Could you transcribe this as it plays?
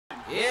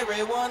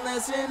Everyone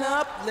listen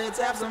up, let's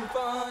have some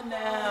fun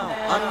now.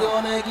 I'm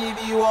gonna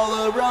give you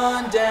all a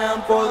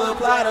rundown for the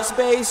plot of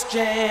Space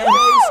Jam.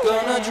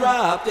 Gonna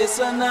drop this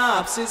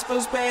synopsis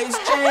for Space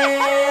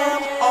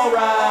Jam.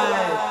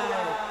 Alright.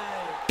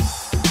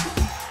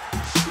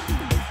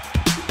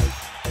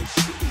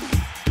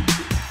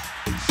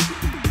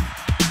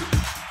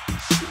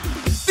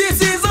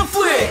 This is a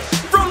flick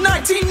from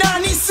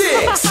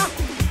 1996.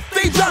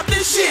 They dropped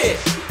this shit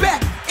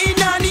back in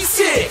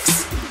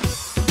 96.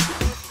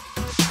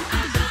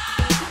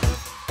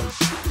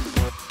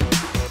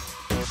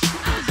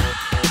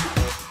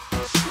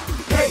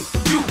 Hey,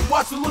 you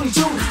watch the Looney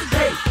Tunes.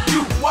 Hey,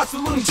 you watch the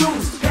Looney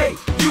Tunes. Hey,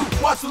 you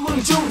watch the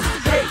Looney Tunes.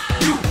 Hey,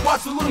 you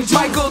watch the Looney Tunes.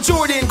 Michael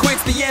Jordan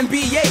quits the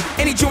NBA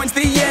and he joins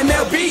the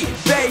MLB.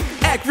 They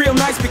act real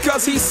nice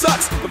because he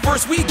sucks, but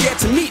first we get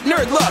to meet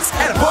Nerd Lux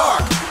at a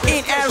park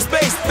in outer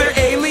space. They're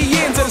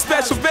aliens at a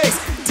special base.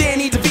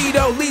 Danny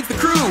DeVito leads the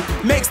crew,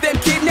 makes them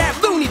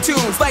kidnap Looney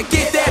Tunes. Like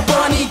get that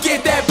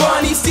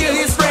bunny, steal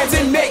his friends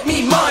and make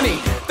me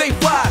money. They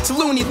fly to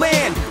Looney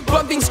Land,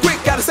 but things quick,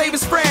 gotta save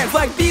his friends.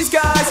 Like these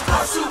guys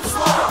are super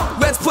smart.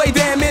 Let's play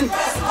them in.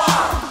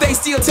 They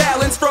steal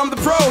talents from the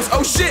pros.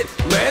 Oh shit,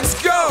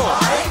 let's go.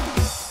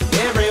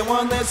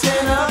 Everyone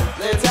listen up,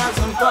 let's have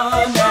some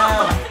fun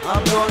now.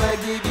 I'm gonna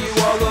give you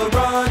all a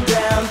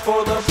rundown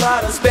for the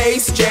plot of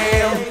Space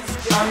Jam.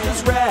 I'm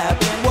just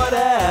rapping what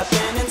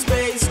happened in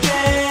Space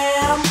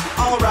Jam.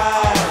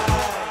 Alright.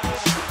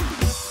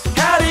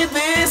 How did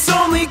this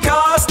only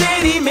cost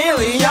 80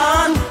 million?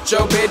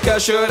 Joe Pitka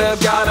should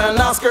have got an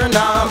Oscar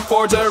nom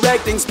for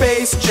directing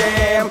Space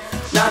Jam.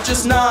 Not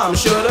just nom,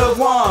 should have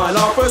won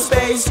all for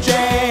Space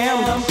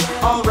Jam.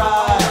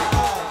 Alright.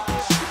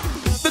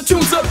 The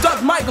tunes up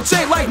Doug Michael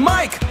J like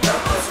Mike.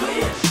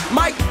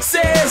 Mike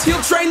says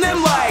he'll train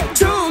them like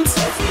tunes.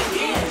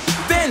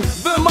 Then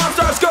the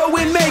monsters go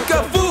and make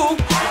a fool.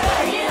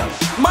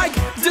 Mike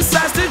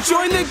decides to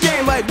join the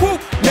game like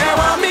whoop. Now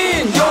I'm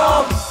in,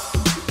 y'all.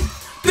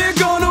 They're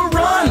gonna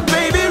run,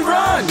 baby,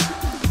 run.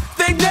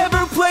 They've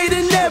never played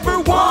and never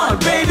won,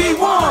 baby,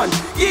 won.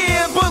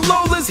 Yeah, but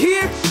Lola's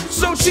here,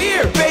 so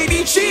cheer,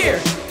 baby,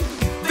 cheer.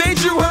 They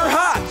drew her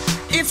hot,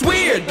 it's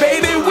weird,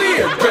 baby,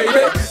 weird,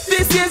 baby.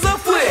 This is a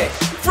flick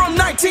from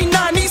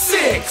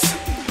 1996.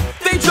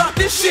 They dropped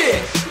this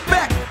shit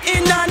back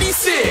in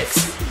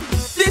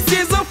 96. This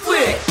is a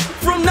flick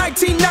from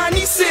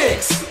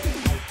 1996.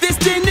 This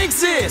didn't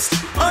exist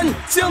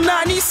until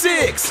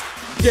 96.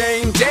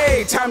 Game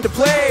day, time to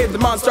play, the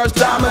monsters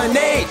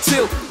dominate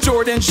till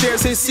Jordan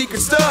shares his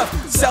secret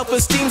stuff.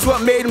 Self-esteem's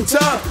what made him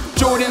tough.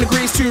 Jordan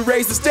agrees to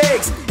raise the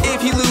stakes.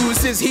 If he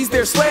loses, he's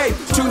their slave.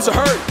 Tunes are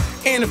hurt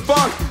in a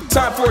funk.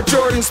 Time for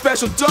Jordan's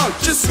special dunk.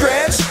 Just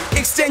stretch,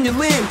 extend your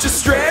limb, just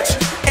stretch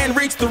and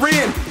reach the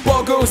rim.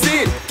 Ball goes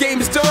in, game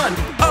is done.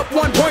 Up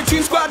 1 point,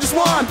 Team Squad just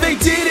won. They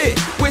did it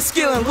with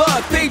skill and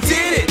luck. They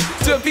did it.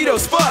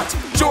 DeVito's fucked.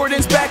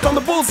 Jordan's back on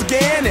the Bulls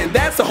again, and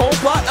that's the whole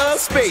plot of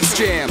Space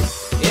Jam.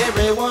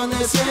 Everyone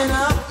listen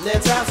up,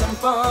 let's have some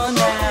fun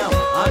now.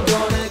 I'm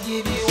gonna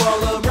give you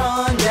all a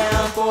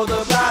rundown for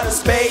the plot of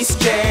Space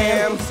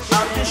Jam.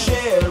 I'm just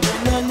sharing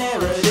the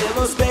narrative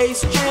of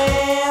Space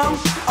Jam.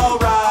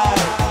 Alright.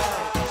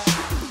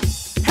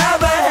 How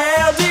the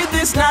hell did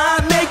this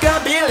not make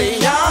a billion?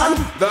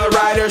 The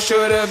writer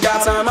should have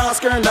got some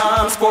Oscar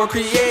noms for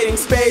creating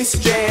Space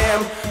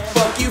Jam.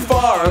 Fuck you,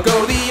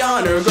 Fargo, the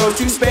honor goes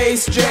to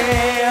Space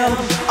Jam.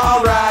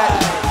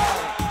 Alright.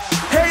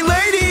 Hey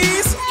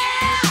ladies!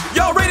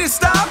 Y'all ready to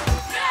stop?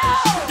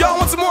 No! Y'all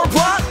want some more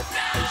plot?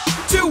 No!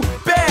 Too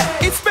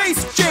bad, it's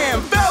Space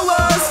Jam,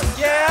 fellas!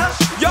 Yeah?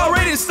 Y'all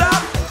ready to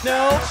stop?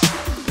 No?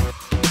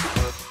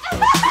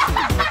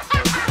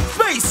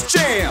 Space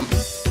Jam!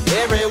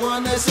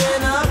 Everyone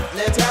listen up,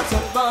 let's have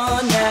some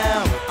fun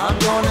now. I'm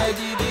gonna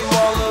give you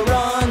all a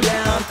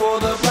rundown for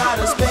the plot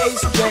of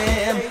Space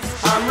Jam.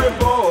 I'm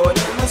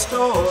reporting the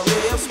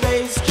story of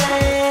Space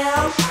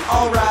Jam.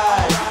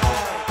 Alright.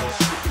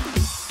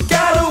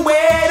 Gotta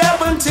wait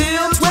up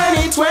until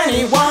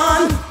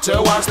 2021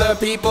 to watch the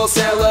people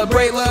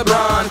celebrate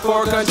LeBron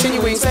for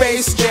continuing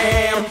Space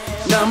Jam.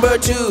 Number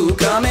 2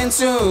 coming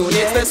soon,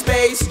 it's the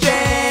Space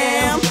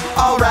Jam.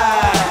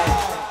 Alright.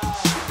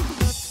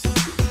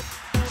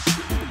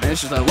 And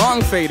it's just a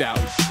long fade out.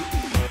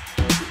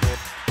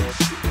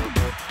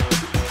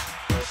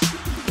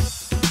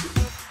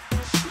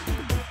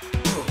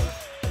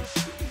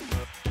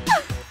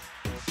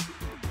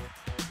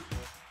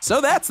 So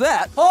that's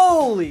that.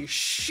 Holy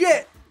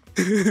shit!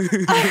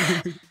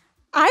 I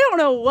don't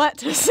know what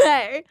to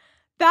say.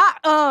 That,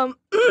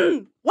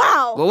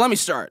 wow. Well, let me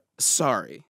start. Sorry.